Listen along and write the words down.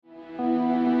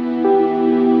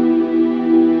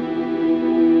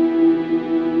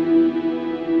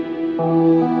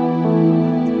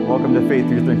welcome to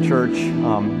Faith Lutheran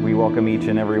Church. We welcome each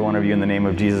and every one of you in the name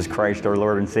of Jesus Christ, our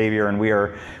Lord and Savior, and we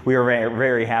are very,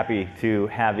 very happy to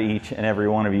have each and every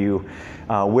one of you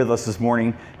with us this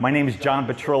morning. My name is John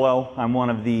Petrillo. I'm one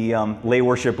of the lay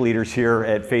worship leaders here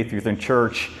at Faith Lutheran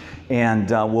Church, and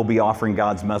we'll be offering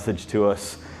God's message to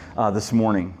us this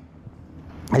morning.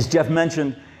 As Jeff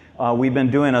mentioned, we've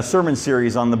been doing a sermon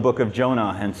series on the book of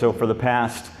Jonah, and so for the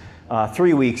past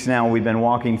 3 weeks now, we've been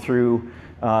walking through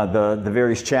the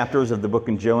various chapters of the book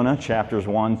of Jonah, chapters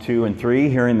 1, 2, and 3,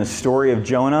 hearing the story of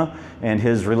Jonah and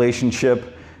his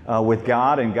relationship with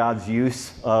God and God's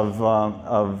use of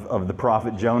the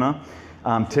prophet Jonah.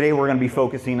 Today we're going to be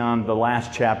focusing on the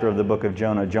last chapter of the book of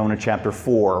Jonah, Jonah chapter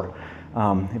 4.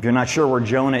 If you're not sure where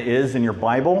Jonah is in your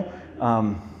Bible,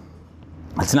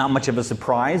 it's not much of a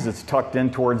surprise. It's tucked in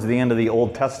towards the end of the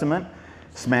Old Testament,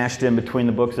 smashed in between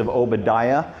the books of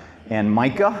Obadiah and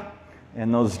Micah.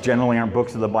 And those generally aren't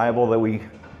books of the Bible that we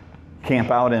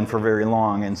camp out in for very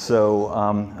long. And so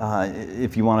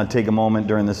if you want to take a moment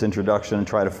during this introduction and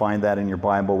try to find that in your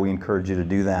Bible, we encourage you to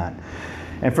do that.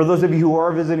 And for those of you who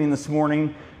are visiting this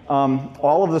morning,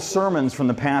 all of the sermons from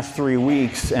the past 3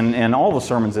 weeks and all the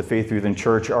sermons at Faith Lutheran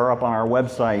Church are up on our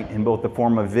website in both the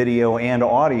form of video and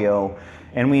audio.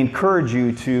 And we encourage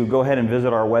you to go ahead and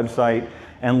visit our website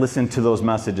and listen to those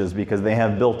messages because they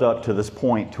have built up to this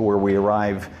point to where we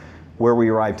arrive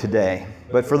today.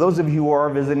 But for those of you who are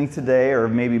visiting today or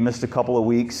maybe missed a couple of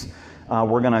weeks,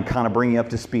 we're going to kind of bring you up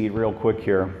to speed real quick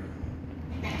here.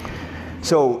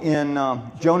 So in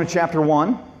Jonah chapter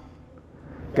 1,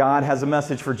 God has a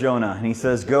message for Jonah, and he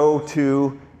says, go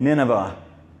to Nineveh,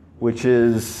 which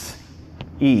is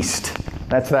east.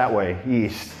 That's that way,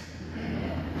 east.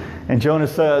 And Jonah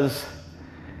says,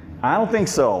 I don't think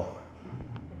so.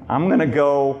 I'm going to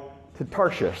go to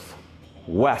Tarshish,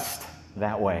 west,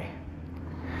 that way.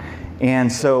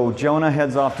 And so Jonah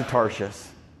heads off to Tarshish.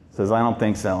 Says, I don't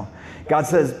think so. God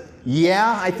says,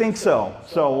 yeah, I think so.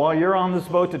 So while you're on this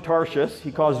boat to Tarshish,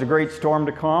 he caused a great storm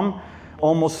to come,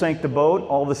 almost sank the boat.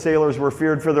 All the sailors were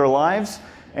feared for their lives,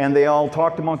 and they all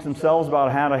talked amongst themselves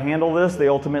about how to handle this. They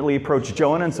ultimately approached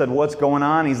Jonah and said, what's going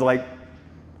on? He's like,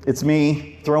 it's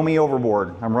me. Throw me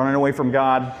overboard. I'm running away from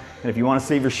God, and if you want to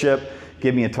save your ship,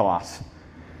 give me a toss.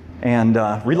 And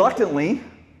reluctantly,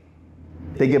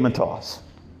 they give him a toss.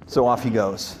 So off he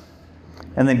goes.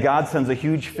 And then God sends a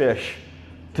huge fish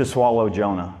to swallow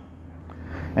Jonah.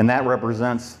 And that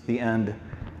represents the end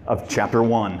of chapter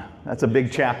 1. That's a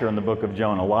big chapter in the book of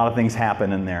Jonah. A lot of things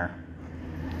happen in there.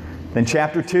 Then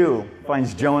chapter 2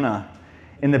 finds Jonah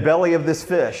in the belly of this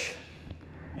fish.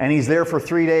 And he's there for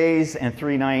 3 days and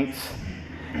 3 nights.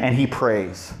 And he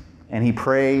prays. And he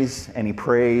prays and he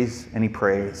prays and he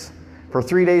prays. For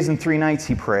 3 days and 3 nights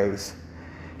he prays.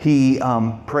 He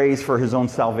prays for his own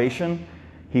salvation.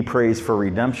 He prays for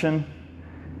redemption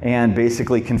and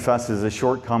basically confesses his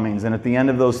shortcomings. And at the end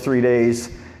of those 3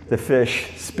 days, the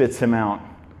fish spits him out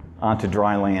onto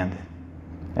dry land.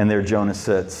 And there Jonah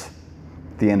sits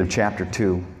at the end of chapter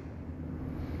 2.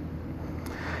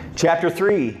 Chapter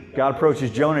 3, God approaches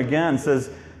Jonah again and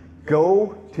says,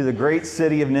 go to the great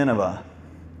city of Nineveh.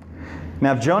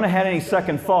 Now, if Jonah had any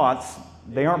second thoughts,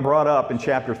 they aren't brought up in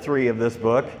chapter 3 of this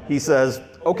book. He says,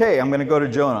 okay, I'm going to go to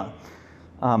Jonah.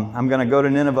 I'm going to go to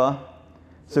Nineveh.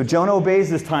 So Jonah obeys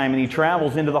this time, and he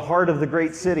travels into the heart of the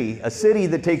great city, a city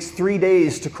that takes 3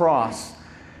 days to cross.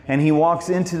 And he walks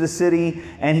into the city,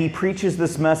 and he preaches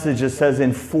this message that says,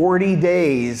 in 40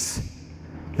 days,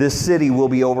 this city will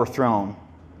be overthrown.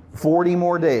 40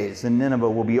 more days, and Nineveh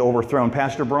will be overthrown.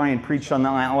 Pastor Brian preached on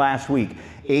that last week.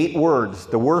 8 words,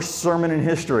 the worst sermon in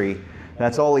history.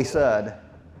 That's all he said.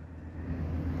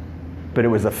 But it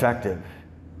was effective.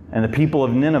 And the people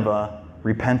of Nineveh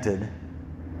repented.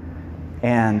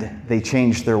 And they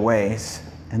changed their ways.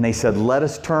 And they said, let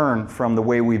us turn from the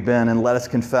way we've been and let us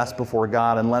confess before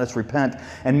God and let us repent.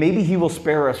 And maybe he will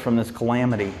spare us from this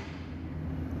calamity.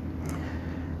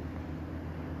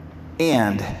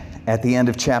 And at the end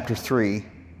of chapter 3,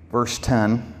 verse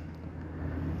 10,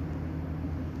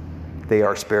 they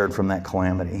are spared from that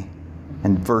calamity.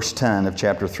 And verse 10 of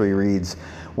chapter 3 reads,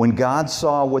 when God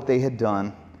saw what they had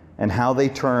done and how they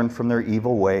turned from their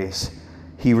evil ways,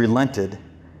 he relented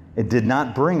and did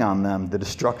not bring on them the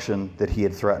destruction that he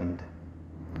had threatened.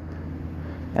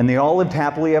 And they all lived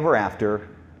happily ever after.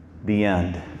 The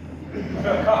end.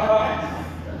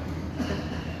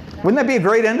 Wouldn't that be a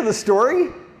great end of the story?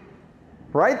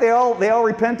 Right? They all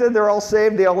repented, they're all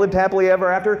saved, they all lived happily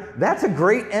ever after. That's a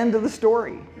great end of the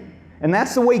story. And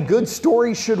that's the way good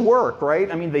stories should work,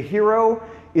 right? I mean, the hero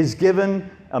is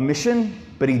given a mission,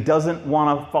 but he doesn't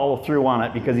want to follow through on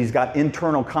it because he's got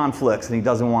internal conflicts and he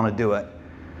doesn't want to do it.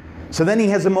 So then he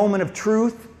has a moment of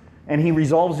truth, and he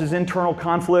resolves his internal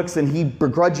conflicts, and he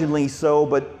begrudgingly so,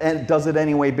 but does it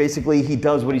anyway. Basically, he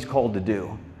does what he's called to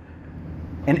do.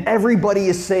 And everybody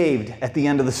is saved at the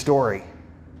end of the story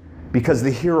because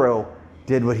the hero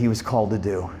did what he was called to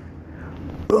do.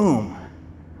 Boom.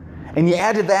 And you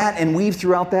add to that and weave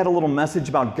throughout that a little message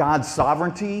about God's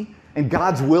sovereignty and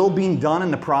God's will being done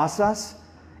in the process,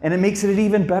 and it makes it an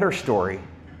even better story.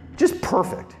 Just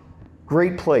perfect.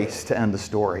 Great place to end the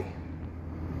story.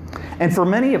 And for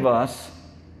many of us,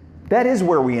 that is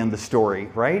where we end the story,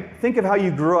 right? Think of how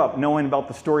you grew up knowing about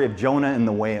the story of Jonah and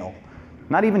the whale.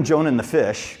 Not even Jonah and the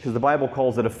fish, because the Bible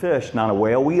calls it a fish, not a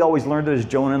whale. We always learned it as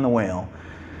Jonah and the whale.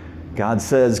 God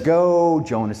says, go.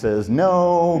 Jonah says,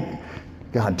 no.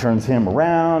 God turns him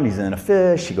around. He's in a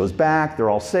fish. He goes back. They're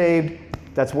all saved.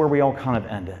 That's where we all kind of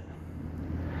end it.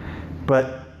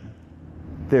 But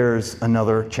there's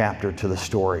another chapter to the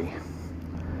story.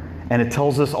 And it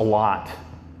tells us a lot.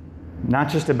 Not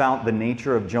just about the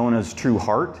nature of Jonah's true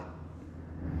heart,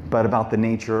 but about the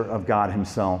nature of God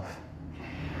himself.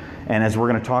 And as we're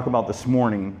going to talk about this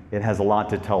morning, it has a lot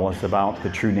to tell us about the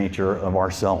true nature of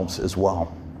ourselves as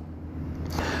well.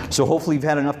 So hopefully you've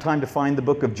had enough time to find the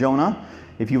book of Jonah.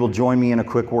 If you will join me in a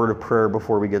quick word of prayer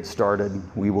before we get started,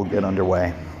 we will get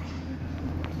underway.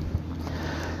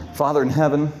 Father in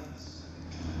heaven,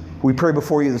 we pray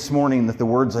before you this morning that the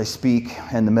words I speak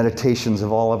and the meditations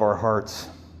of all of our hearts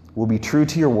will be true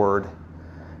to your word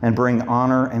and bring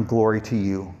honor and glory to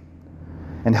you,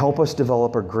 and help us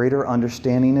develop a greater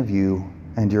understanding of you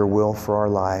and your will for our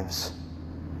lives.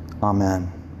 Amen.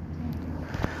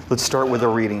 Let's start with a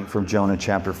reading from Jonah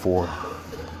chapter 4.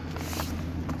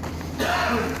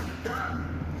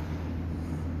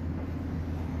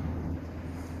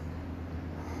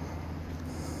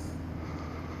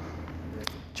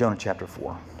 Jonah chapter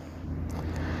 4.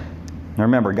 Now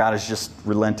remember, God has just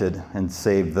relented and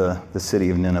saved the city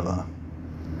of Nineveh.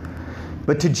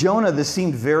 But to Jonah, this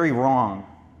seemed very wrong,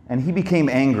 and he became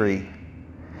angry.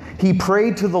 He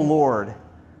prayed to the Lord,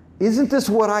 "Isn't this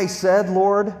what I said,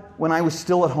 Lord, when I was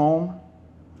still at home?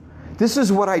 This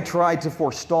is what I tried to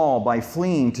forestall by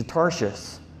fleeing to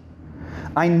Tarshish.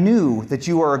 I knew that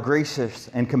you are a gracious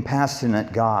and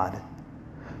compassionate God,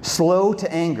 slow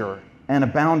to anger and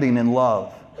abounding in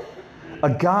love, a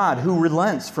God who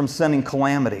relents from sending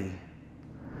calamity.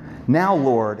 Now,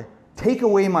 Lord, take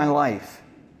away my life,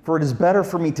 for it is better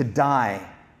for me to die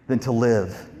than to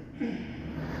live."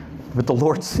 But the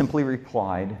Lord simply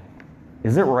replied,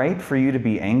 "Is it right for you to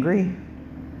be angry?"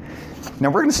 Now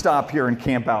we're going to stop here and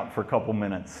camp out for a couple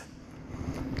minutes.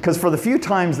 Because for the few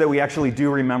times that we actually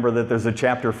do remember that there's a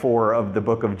chapter 4 of the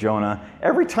book of Jonah,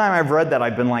 every time I've read that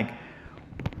I've been like,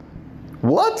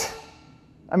 what?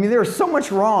 I mean, there's so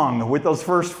much wrong with those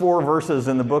first 4 verses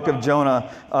in the book of Jonah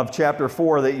of chapter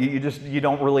 4 that you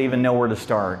don't really even know where to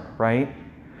start, right?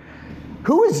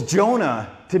 Who is Jonah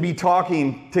to be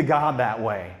talking to God that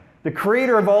way? The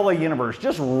creator of all the universe,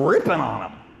 just ripping on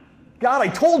him. God, I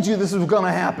told you this was going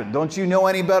to happen. Don't you know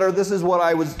any better? This is what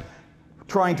I was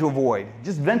trying to avoid.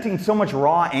 Just venting so much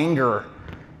raw anger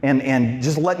and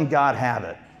just letting God have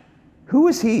it. Who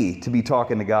is he to be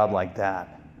talking to God like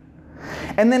that?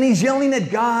 And then he's yelling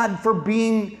at God for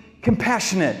being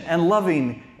compassionate and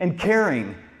loving and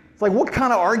caring. It's like, what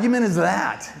kind of argument is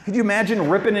that? Could you imagine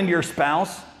ripping into your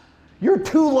spouse? You're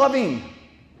too loving.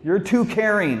 You're too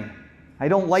caring. I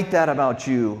don't like that about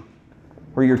you.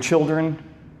 Or your children.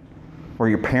 Or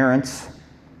your parents.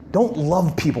 Don't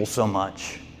love people so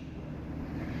much.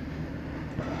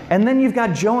 And then you've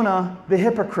got Jonah, the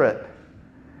hypocrite,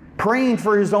 praying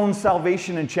for his own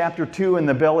salvation in chapter 2 in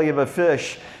the belly of a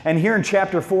fish. And here in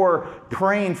chapter 4,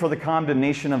 praying for the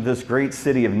condemnation of this great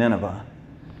city of Nineveh.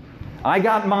 I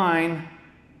got mine,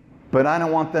 but I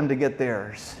don't want them to get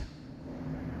theirs.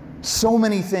 So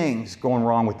many things going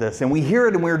wrong with this. And we hear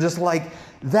it and we're just like,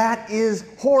 that is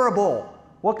horrible.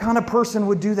 What kind of person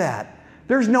would do that?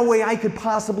 There's no way I could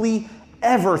possibly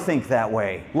ever think that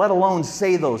way, let alone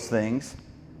say those things.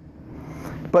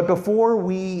 But before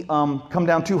we come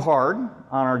down too hard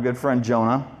on our good friend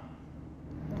Jonah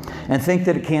and think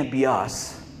that it can't be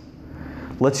us,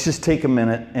 let's just take a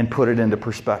minute and put it into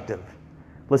perspective.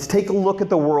 Let's take a look at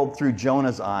the world through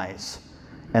Jonah's eyes,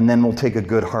 and then we'll take a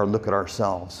good hard look at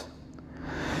ourselves.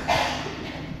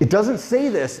 It doesn't say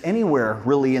this anywhere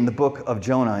really in the book of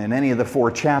Jonah in any of the 4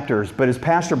 chapters, but as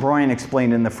Pastor Brian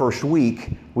explained in the first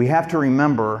week, we have to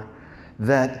remember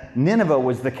that Nineveh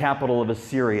was the capital of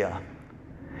Assyria.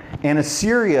 And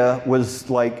Assyria was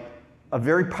like a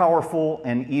very powerful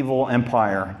and evil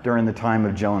empire during the time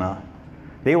of Jonah.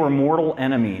 They were mortal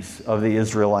enemies of the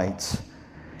Israelites.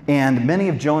 And many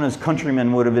of Jonah's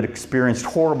countrymen would have experienced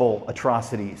horrible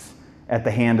atrocities at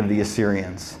the hand of the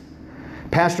Assyrians.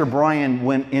 Pastor Brian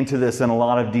went into this in a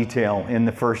lot of detail in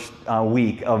the first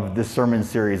week of this sermon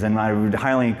series, and I would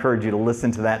highly encourage you to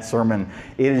listen to that sermon.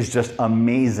 It is just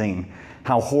amazing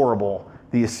how horrible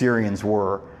the Assyrians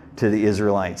were to the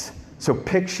Israelites. So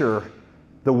picture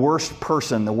the worst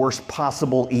person, the worst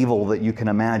possible evil that you can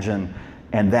imagine,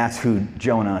 and that's who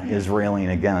Jonah is railing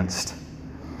against.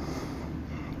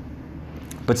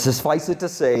 But suffice it to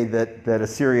say that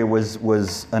Assyria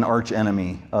was an arch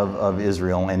enemy of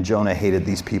Israel, and Jonah hated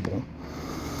these people.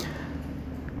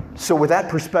 So with that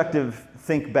perspective,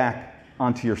 think back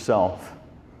onto yourself.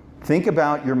 Think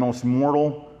about your most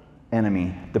mortal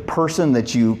enemy, the person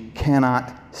that you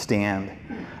cannot stand,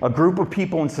 a group of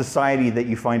people in society that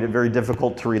you find it very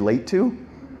difficult to relate to.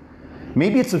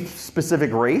 Maybe it's a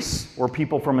specific race or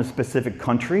people from a specific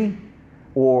country,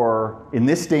 or in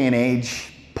this day and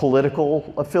age,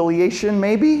 political affiliation,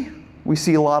 maybe. We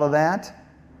see a lot of that.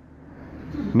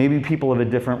 Maybe people of a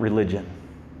different religion.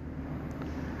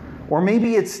 Or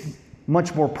maybe it's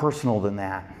much more personal than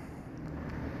that.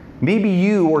 Maybe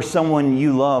you or someone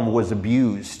you love was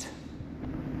abused,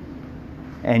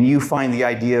 and you find the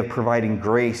idea of providing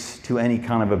grace to any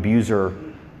kind of abuser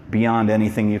beyond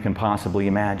anything you can possibly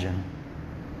imagine.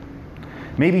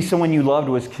 Maybe someone you loved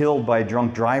was killed by a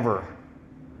drunk driver,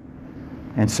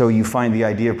 and so you find the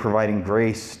idea of providing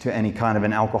grace to any kind of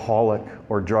an alcoholic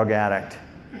or drug addict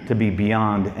to be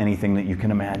beyond anything that you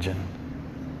can imagine.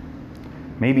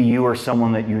 Maybe you or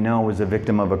someone that you know was a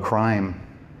victim of a crime,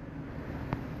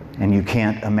 and you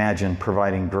can't imagine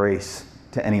providing grace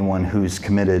to anyone who's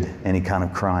committed any kind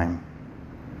of crime.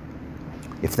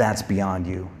 If that's beyond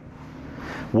you,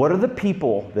 what are the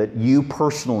people that you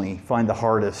personally find the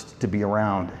hardest to be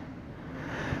around?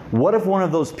 What if one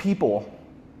of those people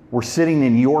were sitting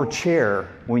in your chair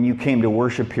when you came to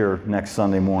worship here next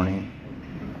Sunday morning?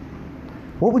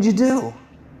 What would you do?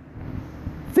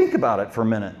 Think about it for a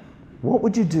minute. What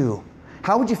would you do?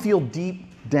 How would you feel deep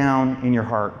down in your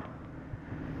heart?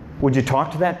 Would you talk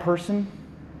to that person,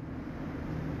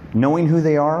 knowing who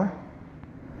they are?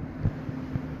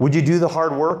 Would you do the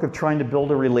hard work of trying to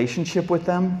build a relationship with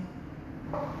them,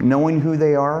 knowing who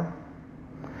they are?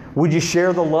 Would you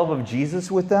share the love of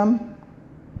Jesus with them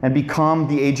and become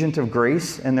the agent of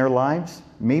grace in their lives?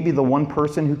 Maybe the one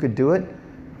person who could do it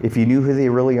if you knew who they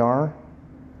really are?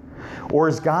 Or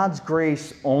is God's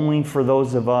grace only for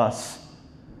those of us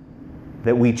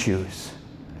that we choose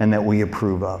and that we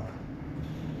approve of?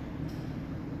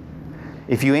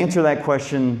 If you answer that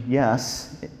question,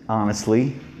 yes,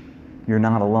 honestly, you're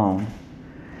not alone.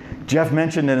 Jeff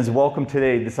mentioned in his welcome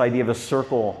today this idea of a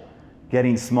circle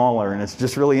getting smaller, and it's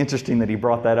just really interesting that he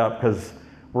brought that up, because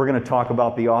we're going to talk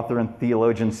about the author and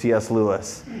theologian C.S.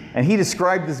 Lewis. And he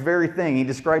described this very thing. He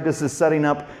described this as setting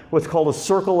up what's called a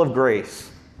circle of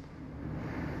grace.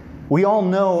 We all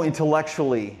know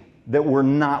intellectually that we're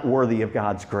not worthy of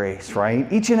God's grace,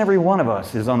 right? Each and every one of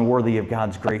us is unworthy of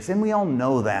God's grace, and we all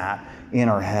know that in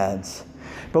our heads.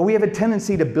 But we have a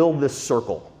tendency to build this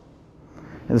circle,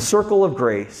 the circle of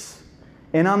grace.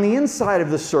 And on the inside of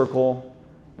the circle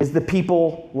is the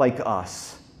people like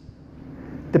us.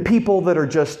 The people that are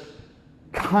just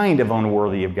kind of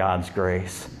unworthy of God's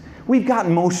grace. We've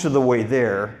gotten most of the way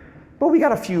there, but we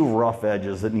got a few rough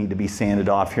edges that need to be sanded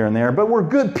off here and there. But we're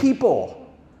good people.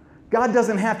 God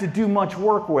doesn't have to do much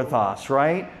work with us,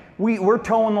 right? We're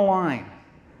towing the line,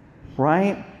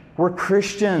 right? We're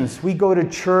Christians. We go to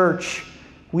church.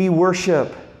 We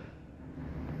worship.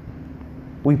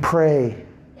 We pray.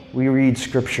 We read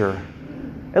Scripture.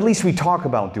 At least we talk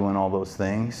about doing all those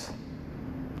things.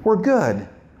 We're good.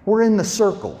 We're in the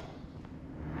circle.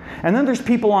 And then there's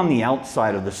people on the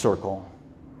outside of the circle.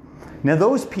 Now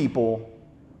those people,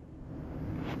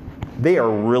 they are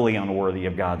really unworthy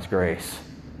of God's grace.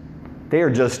 They are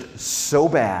just so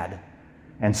bad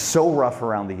and so rough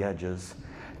around the edges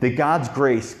that God's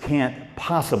grace can't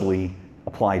possibly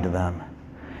apply to them.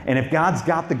 And if God's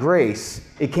got the grace,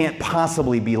 it can't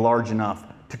possibly be large enough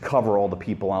to cover all the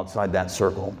people outside that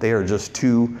circle. They are just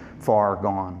too far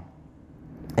gone.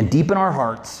 And deep in our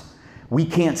hearts, we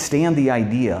can't stand the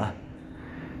idea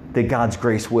that God's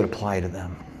grace would apply to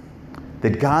them,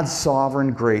 that God's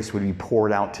sovereign grace would be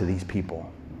poured out to these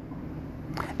people.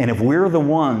 And if we're the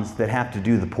ones that have to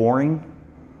do the pouring,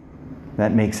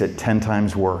 that makes it 10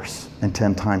 times worse and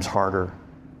 10 times harder.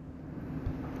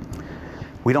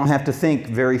 We don't have to think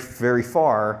very, very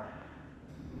far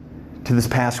to this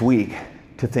past week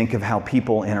to think of how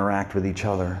people interact with each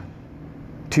other.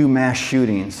 2 mass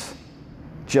shootings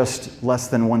just less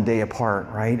than one day apart,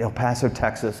 right? El Paso,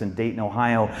 Texas, and Dayton,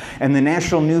 Ohio. And the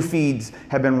national news feeds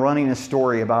have been running a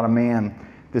story about a man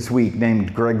this week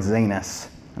named Greg Zanis.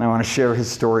 And I want to share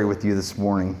his story with you this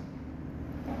morning.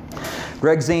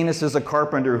 Greg Zanis is a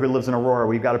carpenter who lives in Aurora.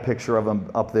 We've got a picture of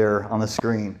him up there on the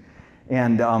screen.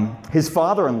 And his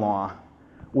father-in-law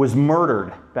was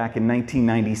murdered back in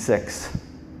 1996.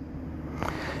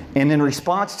 And in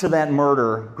response to that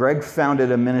murder, Greg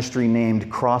founded a ministry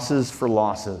named Crosses for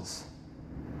Losses.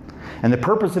 And the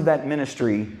purpose of that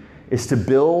ministry is to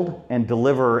build and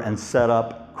deliver and set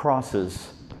up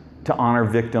crosses to honor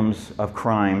victims of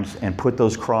crimes and put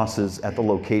those crosses at the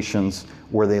locations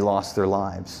where they lost their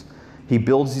lives. He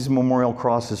builds these memorial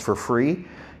crosses for free.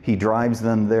 He drives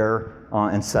them there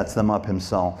and sets them up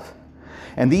himself.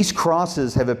 And these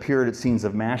crosses have appeared at scenes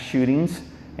of mass shootings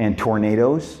and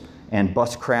tornadoes and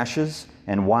bus crashes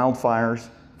and wildfires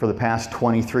for the past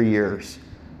 23 years.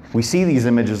 We see these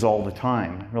images all the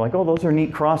time. We're like, oh, those are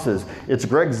neat crosses. It's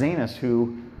Greg Zanis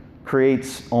who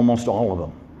creates almost all of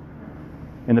them.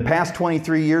 In the past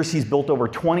 23 years, he's built over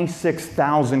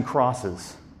 26,000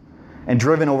 crosses and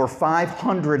driven over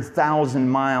 500,000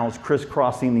 miles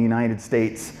crisscrossing the United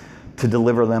States to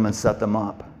deliver them and set them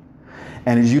up.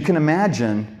 And as you can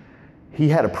imagine, he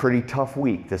had a pretty tough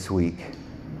week this week.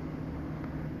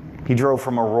 He drove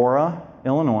from Aurora,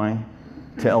 Illinois,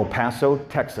 to El Paso,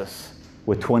 Texas,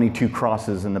 with 22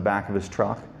 crosses in the back of his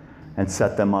truck and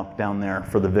set them up down there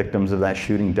for the victims of that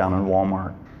shooting down in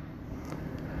Walmart.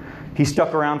 He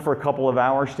stuck around for a couple of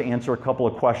hours to answer a couple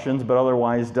of questions, but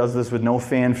otherwise does this with no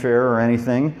fanfare or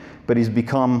anything. But he's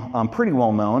become pretty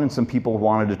well known, and some people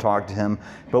wanted to talk to him.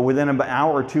 But within an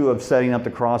hour or two of setting up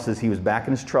the crosses, he was back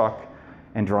in his truck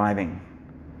and driving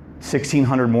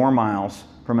 1,600 more miles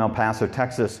from El Paso,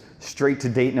 Texas, straight to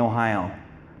Dayton, Ohio,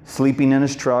 sleeping in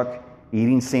his truck,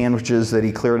 eating sandwiches that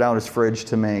he cleared out his fridge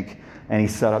to make, and he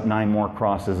set up 9 more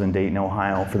crosses in Dayton,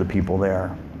 Ohio for the people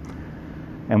there.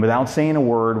 And without saying a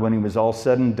word, when he was all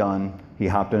said and done, he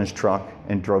hopped in his truck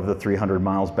and drove the 300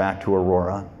 miles back to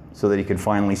Aurora so that he could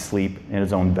finally sleep in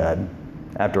his own bed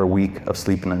after a week of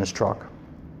sleeping in his truck.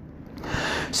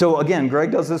 So again,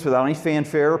 Greg does this without any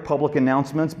fanfare, public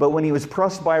announcements, but when he was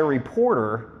pressed by a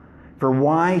reporter for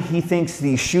why he thinks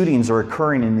these shootings are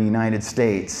occurring in the United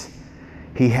States,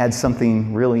 he had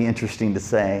something really interesting to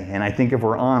say. And I think if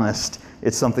we're honest,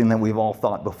 it's something that we've all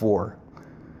thought before.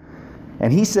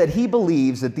 And he said he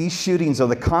believes that these shootings are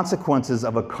the consequences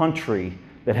of a country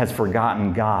that has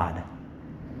forgotten God.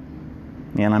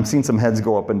 And I'm seeing some heads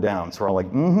go up and down. So we're all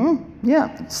like,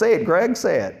 yeah, say it, Greg,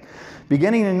 say it.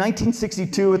 Beginning in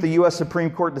 1962 with the U.S. Supreme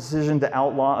Court decision to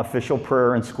outlaw official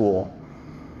prayer in school.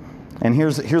 And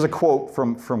here's a quote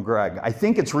from Greg. I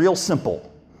think it's real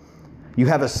simple. You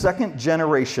have a second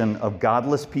generation of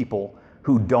godless people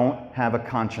who don't have a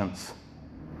conscience.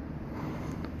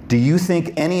 Do you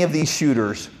think any of these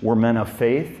shooters were men of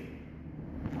faith?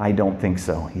 I don't think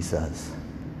so, he says.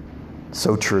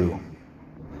 So true.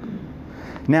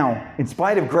 Now, in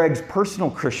spite of Greg's personal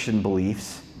Christian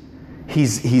beliefs,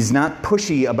 he's not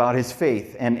pushy about his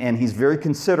faith, and he's very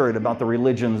considerate about the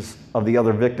religions of the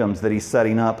other victims that he's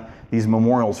setting up these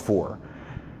memorials for.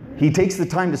 He takes the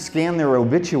time to scan their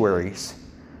obituaries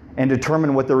and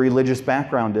determine what their religious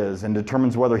background is, and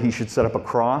determines whether he should set up a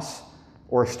cross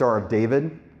or a Star of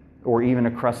David or even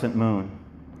a crescent moon.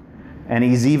 And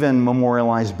he's even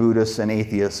memorialized Buddhists and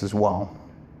atheists as well.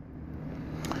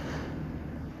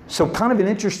 So kind of an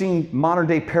interesting modern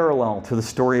day parallel to the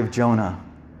story of Jonah.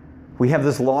 We have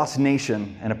this lost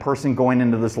nation and a person going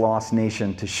into this lost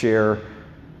nation to share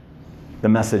the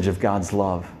message of God's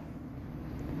love.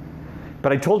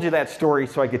 But I told you that story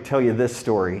so I could tell you this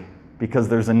story, because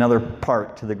there's another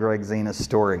part to the Greg Zanis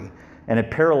story, and it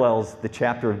parallels the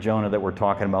chapter of Jonah that we're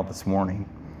talking about this morning.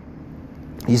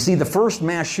 You see, the first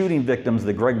mass shooting victims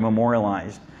that Greg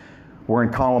memorialized were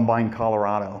in Columbine,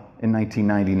 Colorado in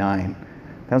 1999.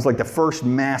 That was like the first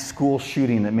mass school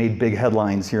shooting that made big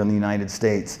headlines here in the United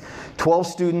States. 12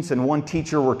 students and 1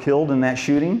 teacher were killed in that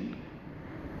shooting,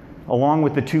 along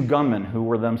with the 2 gunmen who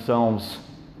were themselves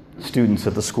students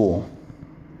at the school.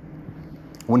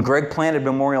 When Greg planted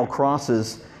memorial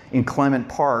crosses in Clement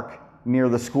Park near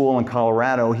the school in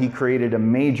Colorado, he created a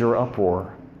major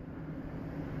uproar.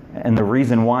 And the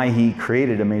reason why he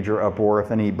created a major uproar,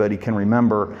 if anybody can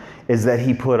remember, is that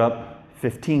he put up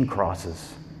 15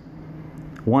 crosses.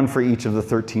 1 for each of the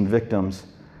 13 victims,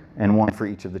 and 1 for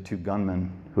each of the 2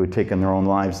 gunmen who had taken their own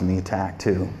lives in the attack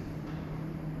too.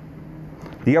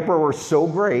 The uproar was so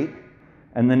great,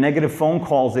 and the negative phone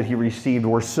calls that he received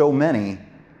were so many,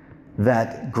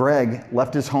 that Greg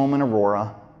left his home in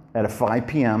Aurora at 5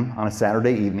 p.m. on a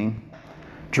Saturday evening,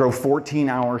 drove 14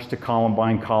 hours to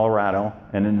Columbine, Colorado,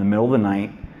 and in the middle of the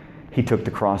night, he took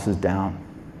the crosses down.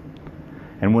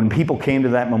 And when people came to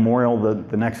that memorial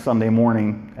the next Sunday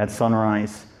morning at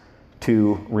sunrise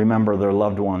to remember their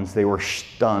loved ones, they were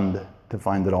stunned to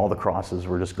find that all the crosses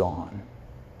were just gone.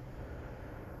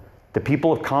 The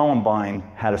people of Columbine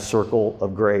had a circle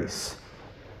of grace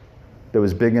that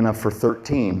was big enough for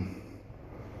 13,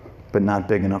 but not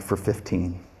big enough for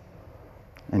 15.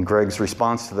 And Greg's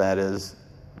response to that is,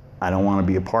 I don't want to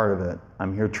be a part of it.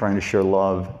 I'm here trying to share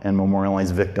love and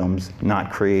memorialize victims,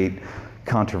 not create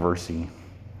controversy.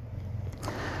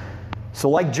 So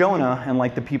like Jonah and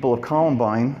like the people of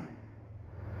Columbine,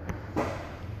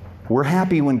 we're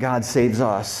happy when God saves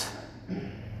us,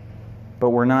 but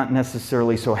we're not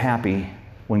necessarily so happy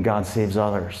when God saves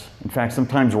others. In fact,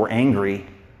 sometimes we're angry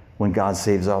when God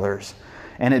saves others.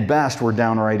 And at best, we're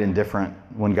downright indifferent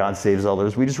when God saves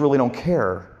others. We just really don't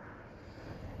care.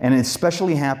 And it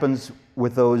especially happens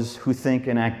with those who think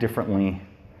and act differently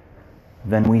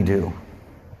than we do.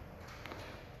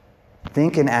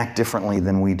 Think and act differently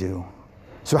than we do.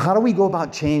 So how do we go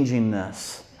about changing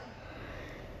this?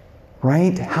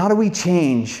 Right? How do we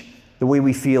change the way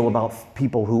we feel about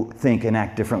people who think and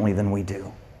act differently than we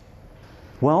do?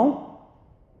 Well,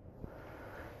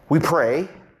 we pray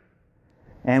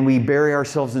and we bury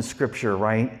ourselves in Scripture,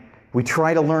 right? We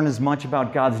try to learn as much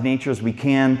about God's nature as we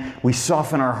can. We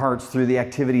soften our hearts through the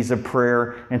activities of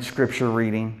prayer and Scripture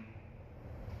reading.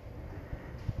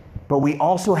 But we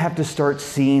also have to start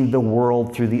seeing the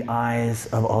world through the eyes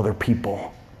of other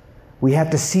people. We have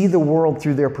to see the world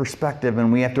through their perspective,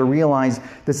 and we have to realize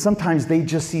that sometimes they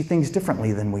just see things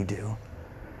differently than we do.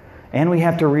 And we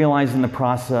have to realize in the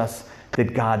process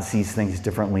that God sees things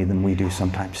differently than we do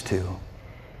sometimes too.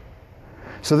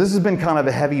 So this has been kind of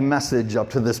a heavy message up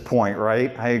to this point,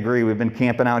 right? I agree, we've been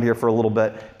camping out here for a little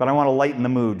bit, but I want to lighten the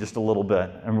mood just a little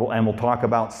bit, and we'll talk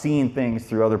about seeing things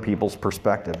through other people's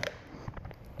perspective.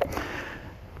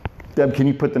 Deb, can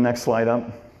you put the next slide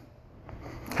up?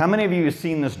 How many of you have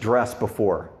seen this dress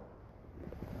before?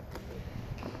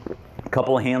 A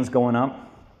couple of hands going up.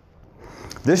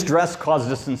 This dress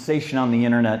caused a sensation on the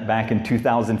internet back in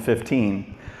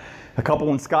 2015. A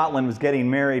couple in Scotland was getting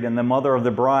married, and the mother of the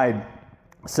bride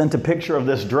sent a picture of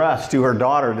this dress to her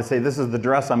daughter to say, this is the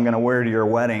dress I'm going to wear to your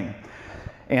wedding.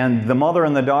 And the mother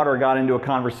and the daughter got into a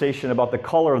conversation about the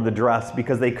color of the dress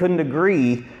because they couldn't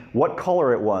agree what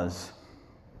color it was.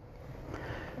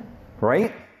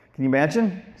 Right? Can you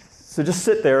imagine? So just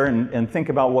sit there and think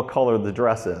about what color the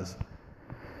dress is.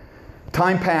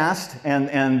 Time passed,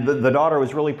 and the daughter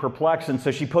was really perplexed, and so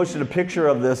she posted a picture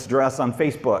of this dress on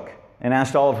Facebook and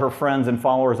asked all of her friends and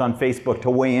followers on Facebook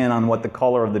to weigh in on what the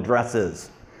color of the dress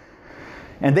is.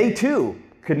 And they too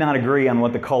could not agree on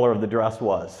what the color of the dress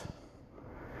was.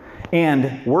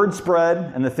 And word spread,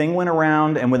 and the thing went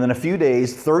around, and within a few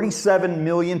days, 37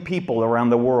 million people around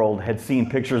the world had seen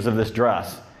pictures of this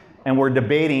dress and were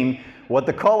debating what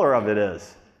the color of it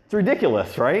is. It's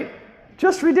ridiculous, right?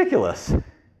 Just ridiculous.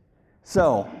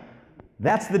 So,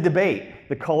 that's the debate,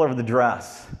 the color of the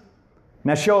dress.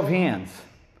 Now, show of hands.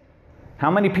 How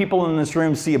many people in this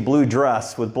room see a blue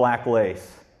dress with black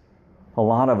lace? A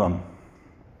lot of them.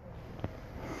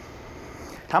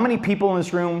 How many people in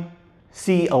this room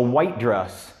see a white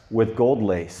dress with gold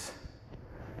lace?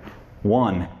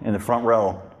 One in the front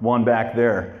row, one back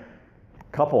there.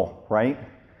 Couple, right?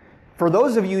 For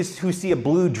those of you who see a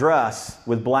blue dress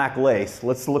with black lace,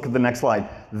 let's look at the next slide.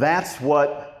 That's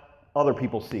what other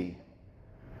people see.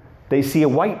 They see a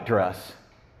white dress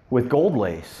with gold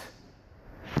lace.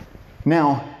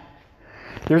 Now,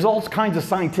 there's all kinds of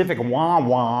scientific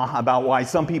wah-wah about why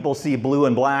some people see blue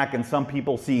and black and some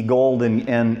people see gold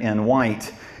and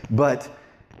white. But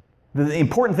the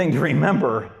important thing to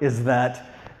remember is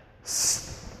that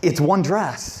it's one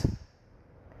dress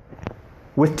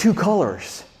with two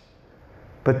colors.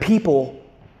 But people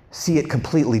see it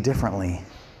completely differently.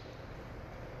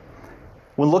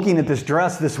 When looking at this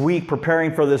dress this week,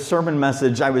 preparing for this sermon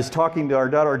message, I was talking to our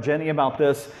daughter Jenny about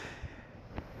this.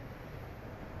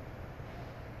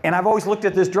 And I've always looked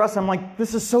at this dress, I'm like,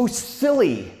 this is so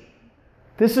silly.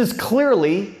 This is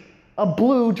clearly a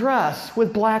blue dress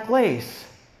with black lace.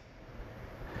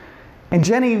 And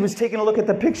Jenny was taking a look at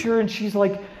the picture and she's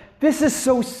like, this is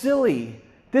so silly.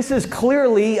 This is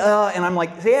clearly, and I'm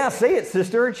like, yeah, say it,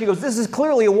 sister. And she goes, this is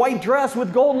clearly a white dress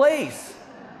with gold lace.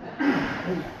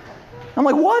 I'm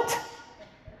like, what?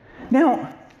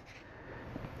 Now,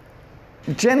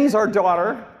 Jenny's our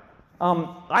daughter.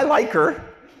 I like her.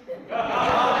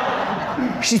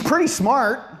 She's pretty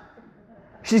smart.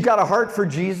 She's got a heart for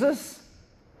Jesus.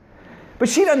 But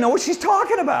she doesn't know what she's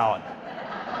talking about.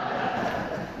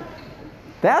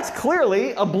 That's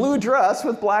clearly a blue dress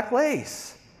with black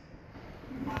lace.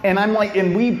 And I'm like,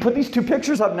 and we put these two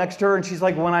pictures up next to her, and she's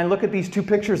like, when I look at these two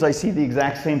pictures, I see the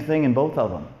exact same thing in both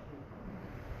of them.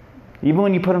 Even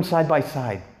when you put them side by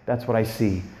side, that's what I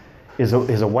see, is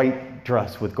a white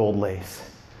dress with gold lace.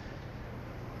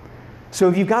 So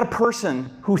if you've got a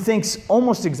person who thinks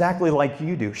almost exactly like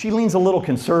you do, she leans a little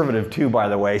conservative too, by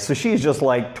the way, so she's just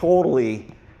like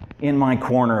totally in my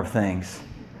corner of things.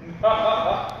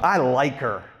 I like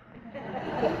her.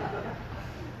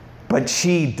 But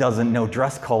she doesn't know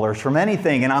dress colors from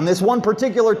anything. And on this one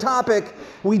particular topic,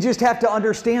 we just have to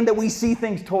understand that we see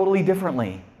things totally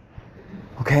differently.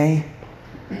 Okay?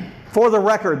 For the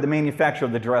record, the manufacturer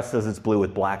of the dress says it's blue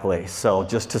with black lace. So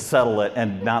just to settle it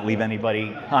and not leave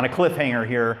anybody on a cliffhanger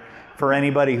here, for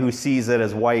anybody who sees it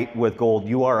as white with gold,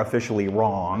 you are officially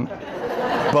wrong.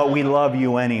 But we love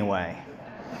you anyway.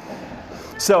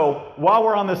 So while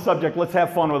we're on this subject, let's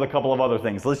have fun with a couple of other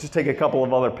things. Let's just take a couple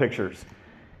of other pictures.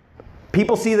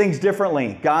 People see things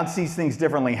differently. God sees things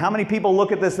differently. How many people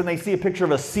look at this and they see a picture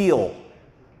of a seal?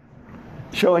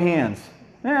 Show of hands.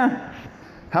 Yeah.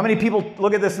 How many people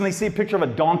look at this and they see a picture of a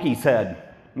donkey's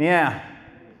head? Yeah.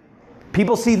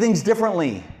 People see things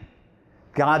differently.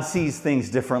 God sees things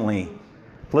differently.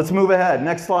 Let's move ahead.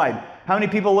 Next slide. How many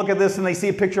people look at this and they see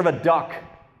a picture of a duck?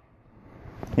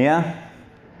 Yeah.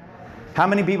 How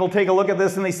many people take a look at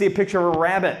this and they see a picture of a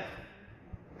rabbit?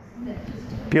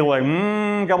 People are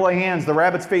like, couple of hands. The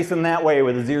rabbit's facing that way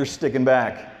with his ears sticking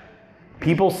back.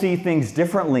 People see things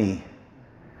differently.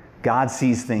 God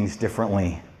sees things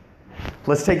differently.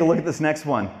 Let's take a look at this next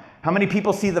one. How many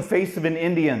people see the face of an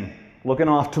Indian looking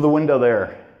off to the window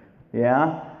there?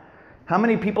 Yeah? How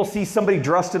many people see somebody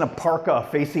dressed in a parka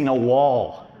facing a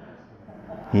wall?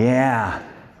 Yeah.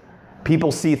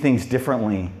 People see things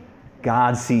differently.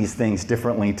 God sees things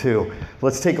differently too.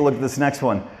 Let's take a look at this next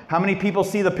one. How many people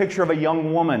see the picture of a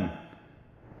young woman?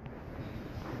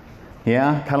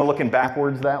 Yeah, kind of looking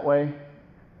backwards that way.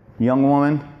 Young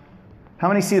woman. How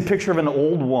many see the picture of an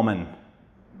old woman?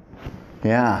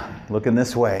 Yeah, looking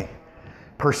this way.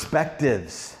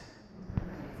 Perspectives.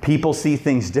 People see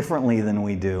things differently than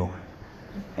we do.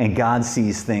 And God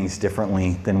sees things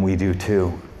differently than we do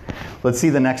too. Let's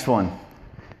see the next one.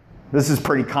 This is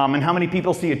pretty common. How many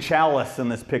people see a chalice in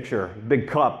this picture? Big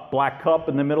cup, black cup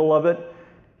in the middle of it?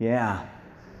 Yeah.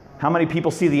 How many people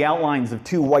see the outlines of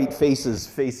two white faces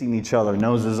facing each other,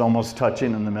 noses almost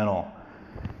touching in the middle?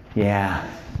 Yeah.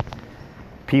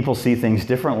 People see things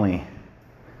differently,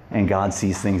 and God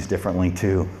sees things differently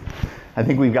too. I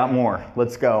think we've got more.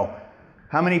 Let's go.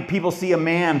 How many people see a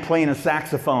man playing a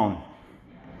saxophone?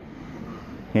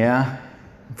 Yeah?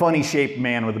 Funny shaped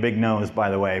man with a big nose, by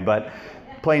the way, but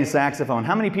playing a saxophone.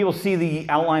 How many people see the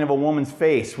outline of a woman's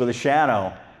face with a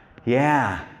shadow?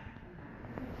 Yeah.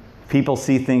 People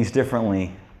see things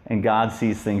differently, and God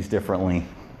sees things differently.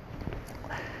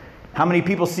 How many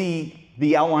people see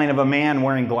the outline of a man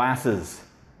wearing glasses?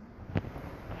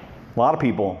 A lot of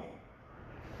people.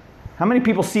 How many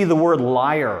people see the word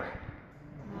liar?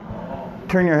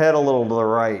 Turn your head a little to the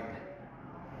right.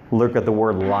 Look at the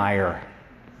word liar.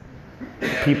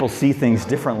 People see things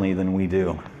differently than we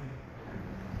do.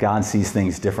 God sees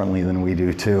things differently than we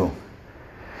do too.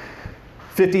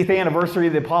 50th anniversary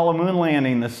of the Apollo moon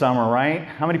landing this summer, right?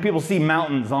 How many people see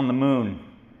mountains on the moon?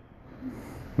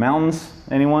 Mountains?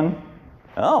 Anyone?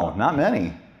 Oh, not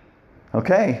many.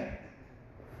 Okay.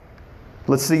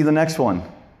 Let's see the next one.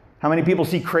 How many people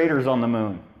see craters on the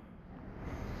moon?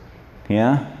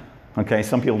 Yeah? Okay,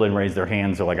 some people didn't raise their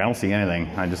hands. They're like, I don't see anything.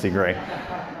 I just see gray.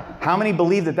 How many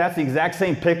believe that that's the exact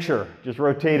same picture, just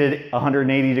rotated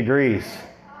 180 degrees?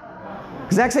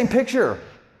 Exact same picture.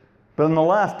 But on the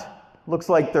left, looks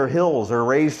like they're hills or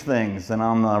raised things, and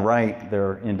on the right,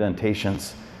 they're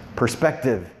indentations.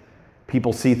 Perspective.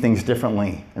 People see things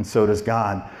differently, and so does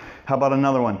God. How about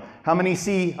another one? How many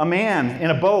see a man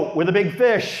in a boat with a big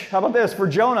fish? How about this for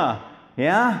Jonah?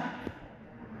 Yeah?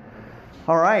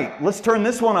 All right, let's turn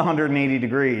this one 180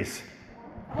 degrees.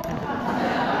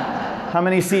 How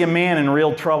many see a man in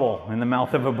real trouble in the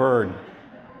mouth of a bird?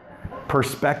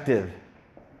 Perspective.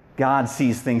 God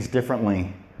sees things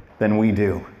differently than we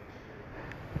do.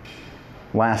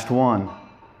 Last one.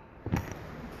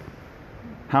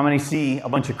 How many see a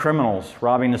bunch of criminals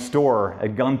robbing a store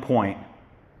at gunpoint?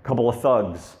 A couple of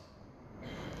thugs.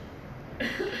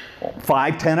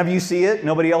 5, 10 of you see it?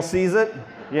 Nobody else sees it?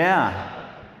 Yeah.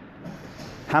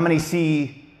 How many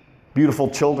see beautiful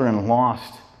children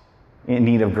lost in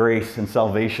need of grace and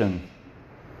salvation?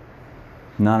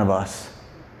 None of us.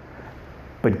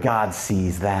 But God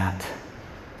sees that.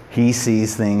 He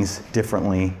sees things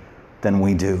differently than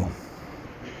we do.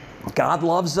 God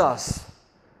loves us.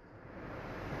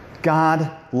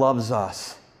 God loves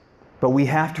us, but we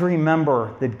have to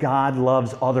remember that God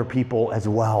loves other people as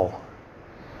well.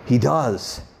 He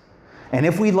does. And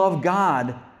if we love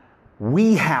God,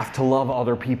 we have to love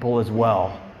other people as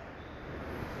well.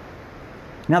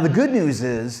 Now, the good news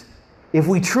is, if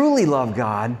we truly love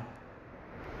God,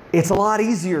 it's a lot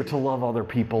easier to love other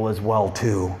people as well,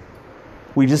 too.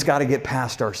 We just got to get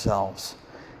past ourselves.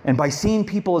 And by seeing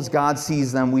people as God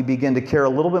sees them, we begin to care a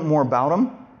little bit more about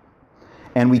them,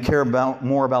 and we care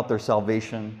more about their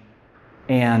salvation,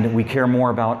 and we care more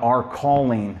about our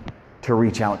calling to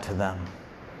reach out to them.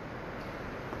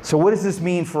 So what does this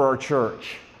mean for our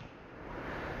church?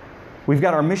 We've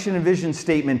got our mission and vision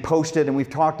statement posted, and we've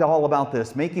talked all about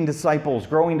this. Making disciples,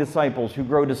 growing disciples who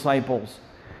grow disciples.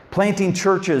 Planting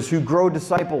churches who grow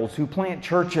disciples who plant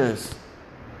churches.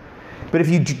 But if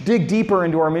you dig deeper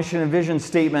into our mission and vision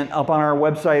statement up on our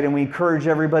website, and we encourage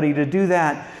everybody to do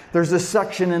that, there's a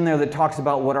section in there that talks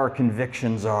about what our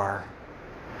convictions are.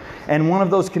 And one of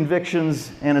those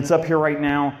convictions, and it's up here right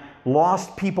now,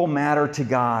 lost people matter to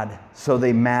God, so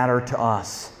they matter to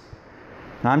us.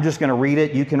 Now, I'm just going to read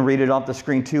it. You can read it off the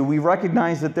screen too. We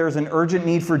recognize that there's an urgent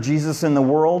need for Jesus in the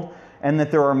world, and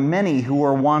that there are many who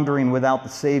are wandering without the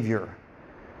Savior.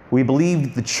 We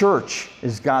believe the church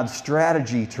is God's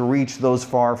strategy to reach those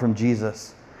far from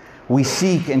Jesus. We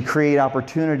seek and create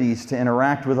opportunities to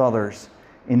interact with others,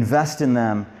 invest in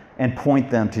them, and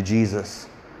point them to Jesus.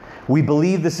 We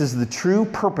believe this is the true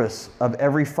purpose of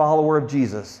every follower of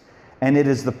Jesus, and it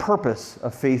is the purpose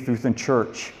of Faith Lutheran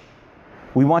Church.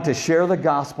 We want to share the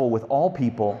gospel with all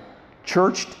people,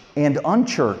 churched and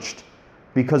unchurched,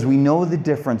 because we know the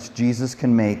difference Jesus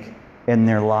can make in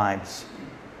their lives.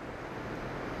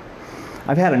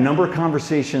 I've had a number of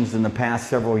conversations in the past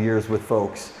several years with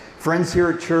folks, friends here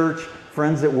at church,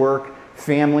 friends at work,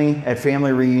 family at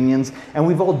family reunions, and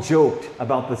we've all joked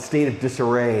about the state of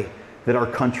disarray that our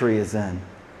country is in,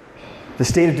 the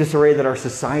state of disarray that our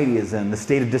society is in, the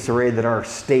state of disarray that our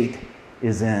state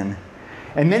is in.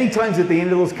 And many times at the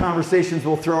end of those conversations,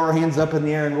 we'll throw our hands up in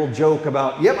the air and we'll joke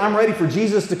about, yep, I'm ready for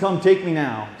Jesus to come take me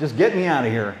now. Just get me out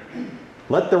of here.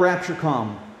 Let the rapture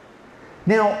come.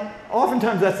 Now,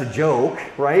 oftentimes that's a joke,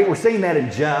 right? We're saying that in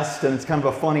jest, and it's kind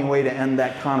of a funny way to end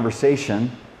that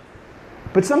conversation.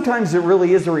 But sometimes it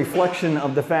really is a reflection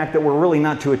of the fact that we're really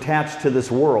not too attached to this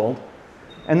world.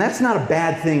 And that's not a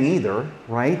bad thing either,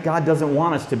 right? God doesn't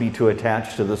want us to be too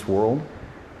attached to this world.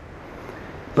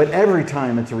 But every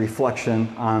time it's a reflection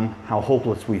on how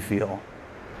hopeless we feel.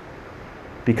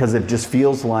 Because it just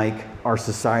feels like our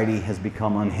society has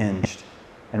become unhinged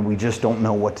and we just don't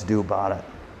know what to do about it.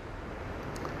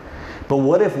 But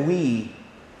what if we,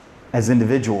 as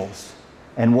individuals,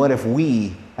 and what if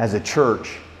we, as a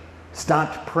church,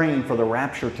 stopped praying for the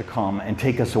rapture to come and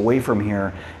take us away from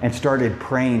here and started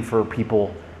praying for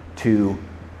people to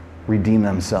redeem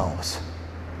themselves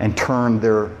and turn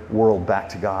their world back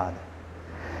to God?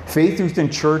 Faith Lutheran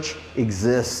Church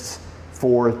exists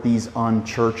for these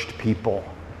unchurched people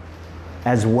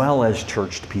as well as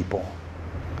churched people.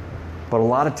 But a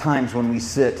lot of times when we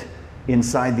sit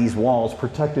inside these walls,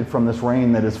 protected from this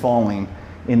rain that is falling,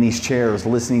 in these chairs,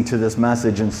 listening to this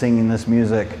message and singing this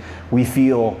music, we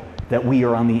feel that we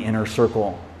are on the inner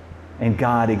circle and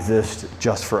God exists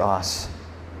just for us.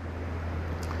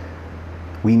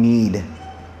 We need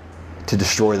to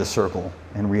destroy the circle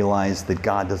and realize that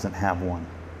God doesn't have one.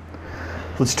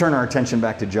 Let's turn our attention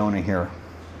back to Jonah here.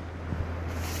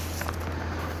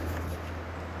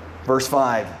 Verse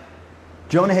 5.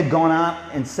 Jonah had gone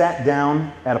out and sat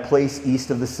down at a place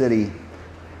east of the city.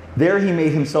 There he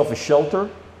made himself a shelter,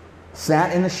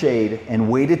 sat in the shade, and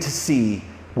waited to see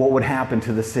what would happen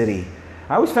to the city.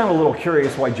 I always found a little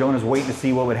curious why Jonah's waiting to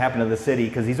see what would happen to the city,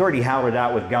 because he's already howled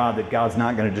out with God that God's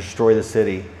not going to destroy the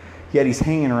city. Yet he's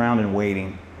hanging around and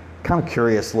waiting. Kind of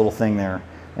curious little thing there.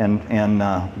 And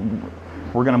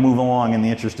we're going to move along in the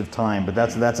interest of time, but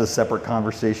that's a separate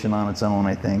conversation on its own,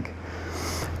 I think.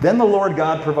 Then the Lord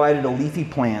God provided a leafy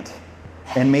plant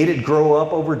and made it grow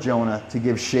up over Jonah to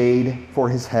give shade for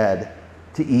his head,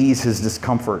 to ease his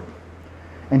discomfort.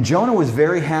 And Jonah was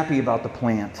very happy about the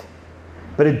plant.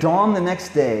 But at dawn the next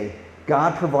day,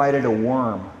 God provided a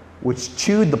worm which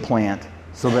chewed the plant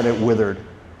so that it withered.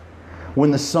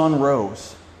 When the sun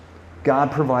rose,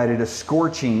 God provided a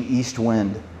scorching east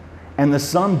wind, and the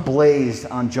sun blazed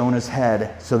on Jonah's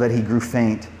head so that he grew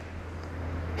faint.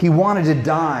 He wanted to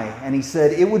die, and he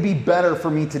said, "It would be better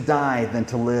for me to die than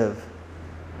to live."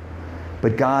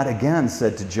 But God again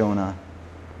said to Jonah,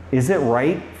 "Is it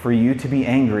right for you to be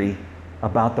angry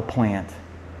about the plant?"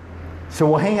 So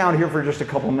we'll hang out here for just a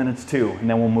couple minutes too, and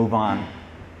then we'll move on.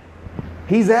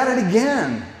 He's at it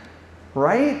again,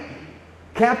 right?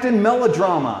 Captain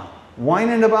Melodrama,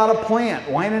 whining about a plant,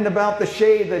 whining about the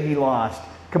shade that he lost,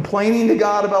 complaining to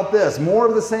God about this. More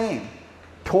of the same.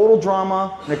 Total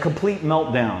drama and a complete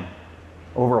meltdown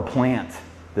over a plant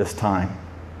this time.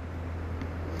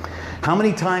 How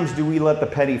many times do we let the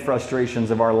petty frustrations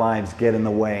of our lives get in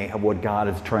the way of what God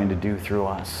is trying to do through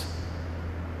us?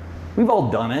 We've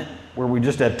all done it, where we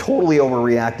just have totally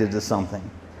overreacted to something.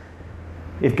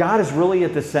 If God is really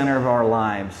at the center of our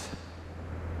lives,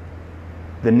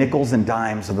 the nickels and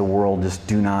dimes of the world just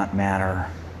do not matter.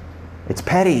 It's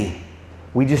petty.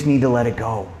 We just need to let it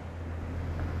go.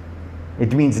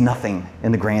 It means nothing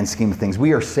in the grand scheme of things.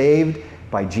 We are saved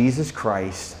by Jesus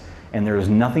Christ, and there is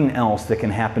nothing else that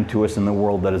can happen to us in the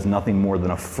world that is nothing more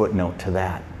than a footnote to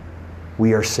that.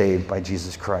 We are saved by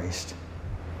Jesus Christ.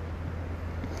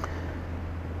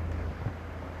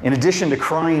 In addition to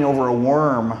crying over a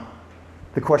worm,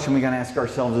 the question we got to ask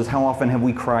ourselves is, how often have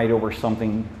we cried over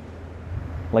something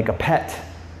like a pet?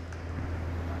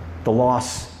 The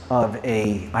loss of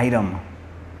an item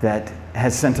that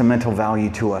has sentimental value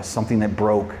to us, something that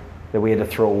broke, that we had to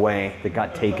throw away, that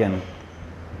got taken.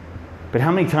 But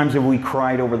how many times have we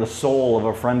cried over the soul of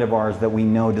a friend of ours that we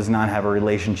know does not have a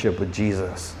relationship with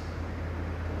Jesus?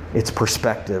 It's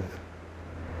perspective.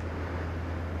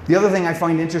 The other thing I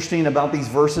find interesting about these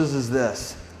verses is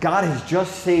this. God has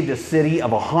just saved a city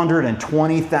of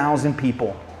 120,000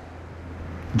 people.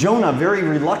 Jonah very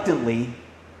reluctantly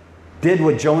did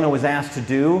what Jonah was asked to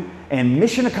do, and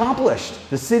mission accomplished.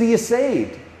 The city is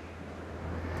saved.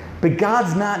 But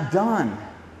God's not done,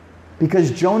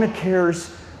 because Jonah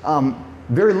cares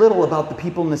very little about the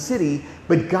people in the city,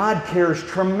 but God cares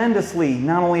tremendously,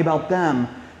 not only about them,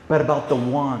 but about the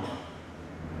one,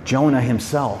 Jonah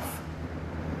himself.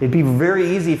 It'd be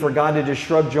very easy for God to just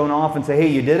shrug Jonah off and say, hey,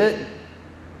 you did it?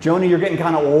 Jonah, you're getting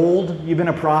kind of old. You've been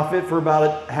a prophet for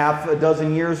about half a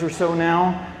dozen years or so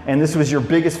now, and this was your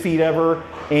biggest feat ever,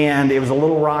 and it was a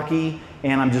little rocky,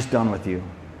 and I'm just done with you,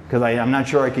 because I'm not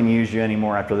sure I can use you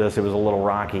anymore after this. It was a little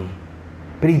rocky.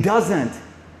 But he doesn't.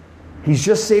 He's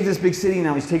just saved this big city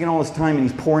now. He's taking all his time and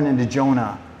he's pouring into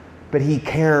Jonah. But he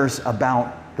cares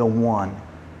about the one.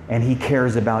 And he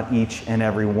cares about each and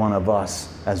every one of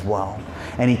us as well.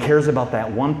 And he cares about that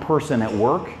one person at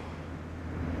work,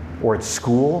 or at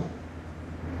school,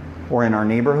 or in our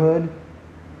neighborhood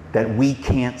that we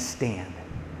can't stand.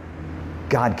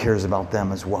 God cares about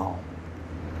them as well.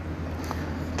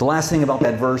 The last thing about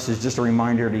that verse is just a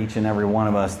reminder to each and every one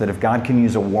of us that if God can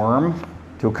use a worm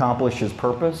to accomplish his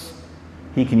purpose,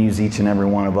 he can use each and every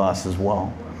one of us as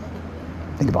well.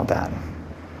 Think about that.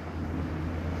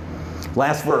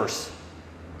 Last verse,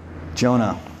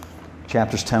 Jonah,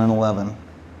 chapters 10 and 11.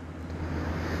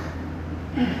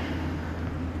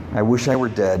 I wish I were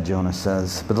dead, Jonah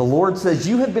says. But the Lord says,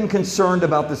 you have been concerned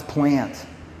about this plant,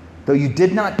 though you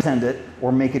did not tend it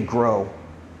or make it grow.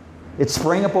 It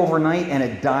sprang up overnight and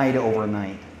it died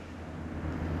overnight.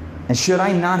 And should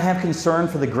I not have concern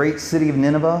for the great city of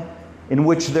Nineveh, in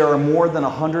which there are more than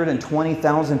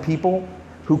 120,000 people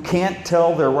who can't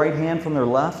tell their right hand from their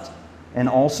left, and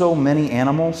also many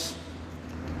animals?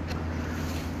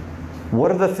 What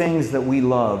are the things that we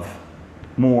love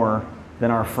more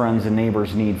than our friends and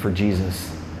neighbors need for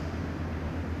Jesus?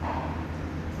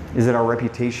 Is it our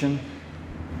reputation?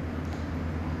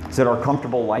 Is it our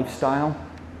comfortable lifestyle?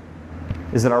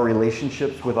 Is it our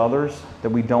relationships with others that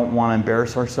we don't want to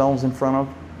embarrass ourselves in front of?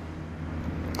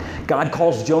 God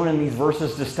calls Jonah in these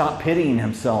verses to stop pitying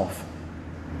himself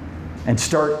and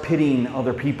start pitying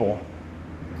other people.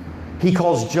 He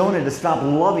calls Jonah to stop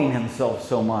loving himself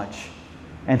so much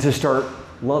and to start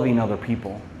loving other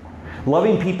people.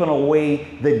 Loving people in a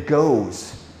way that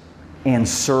goes and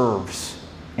serves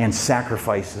and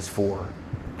sacrifices for.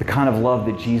 The kind of love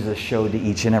that Jesus showed to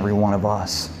each and every one of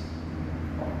us.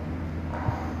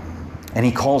 And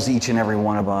he calls each and every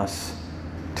one of us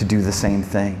to do the same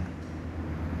thing.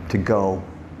 To go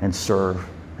and serve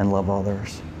and love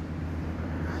others.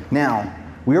 Now,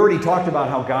 we already talked about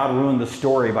how God ruined the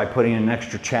story by putting an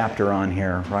extra chapter on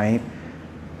here, right?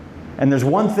 And there's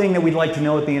one thing that we'd like to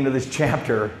know at the end of this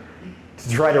chapter to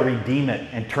try to redeem it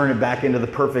and turn it back into the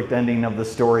perfect ending of the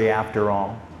story after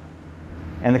all.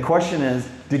 And the question is,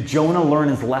 did Jonah learn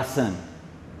his lesson?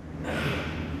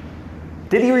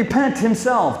 Did he repent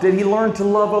himself? Did he learn to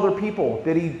love other people?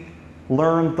 Did he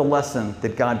learn the lesson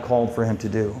that God called for him to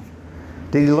do?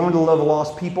 Did he learn to love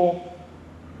lost people?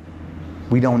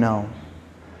 We don't know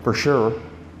for sure.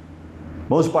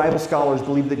 Most Bible scholars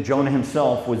believe that Jonah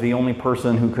himself was the only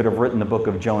person who could have written the book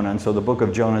of Jonah, and so the book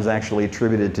of Jonah is actually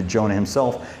attributed to Jonah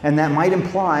himself, and that might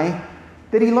imply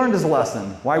that he learned his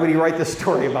lesson. Why would he write this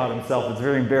story about himself? It's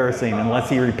very embarrassing unless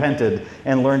he repented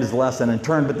and learned his lesson and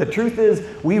turned. But the truth is,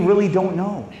 we really don't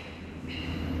know.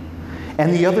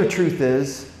 And the other truth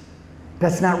is,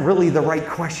 that's not really the right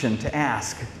question to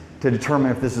ask to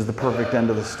determine if this is the perfect end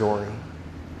of the story.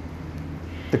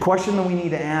 The question that we need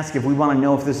to ask if we want to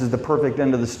know if this is the perfect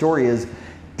end of the story is,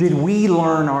 did we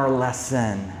learn our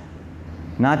lesson?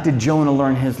 Not did Jonah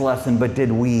learn his lesson, but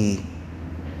did we?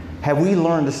 Have we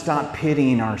learned to stop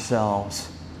pitying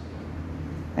ourselves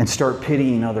and start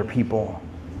pitying other people?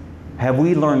 Have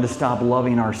we learned to stop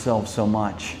loving ourselves so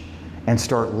much and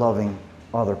start loving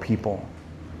other people?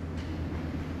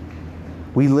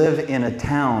 We live in a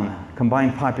town,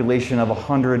 combined population of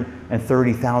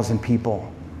 130,000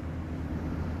 people.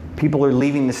 People are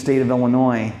leaving the state of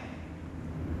Illinois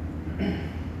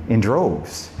in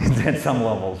droves at some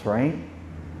levels, right?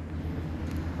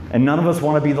 And none of us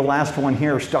want to be the last one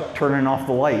here stuck turning off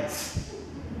the lights,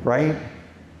 right?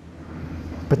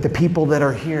 But the people that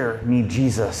are here need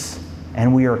Jesus,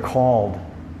 and we are called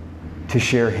to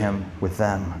share him with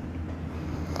them.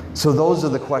 So those are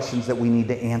the questions that we need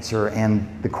to answer,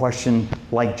 and the question,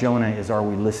 like Jonah, is, are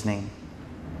we listening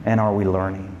and are we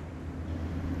learning?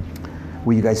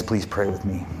 Will you guys please pray with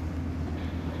me?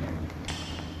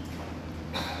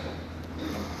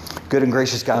 Good and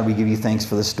gracious God, we give you thanks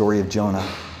for the story of Jonah.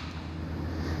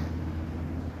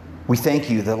 We thank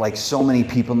you that, like so many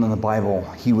people in the Bible,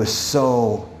 he was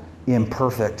so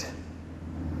imperfect.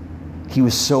 He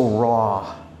was so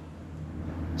raw,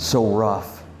 so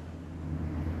rough.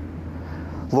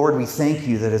 Lord, we thank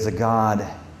you that as a God,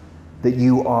 that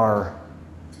you are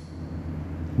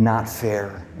not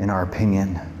fair in our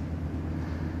opinion.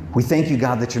 We thank you,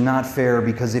 God, that you're not fair,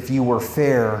 because if you were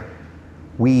fair,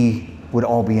 we would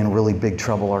all be in really big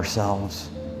trouble ourselves.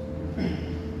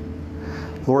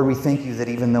 Lord, we thank you that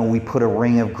even though we put a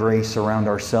ring of grace around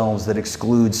ourselves that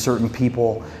excludes certain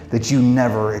people, that you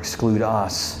never exclude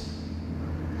us.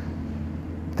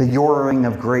 That your ring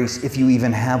of grace, if you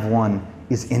even have one,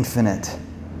 is infinite.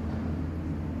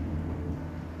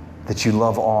 That you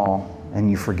love all and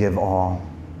you forgive all.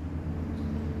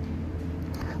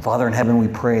 Father in heaven, we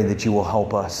pray that you will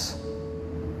help us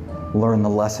learn the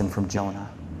lesson from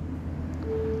Jonah.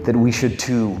 That we should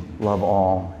too love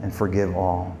all and forgive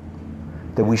all.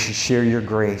 That we should share your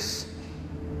grace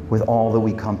with all that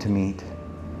we come to meet,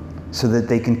 so that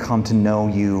they can come to know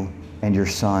you and your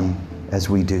Son as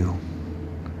we do.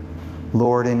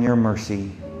 Lord, in your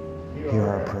mercy, hear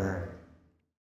our prayer.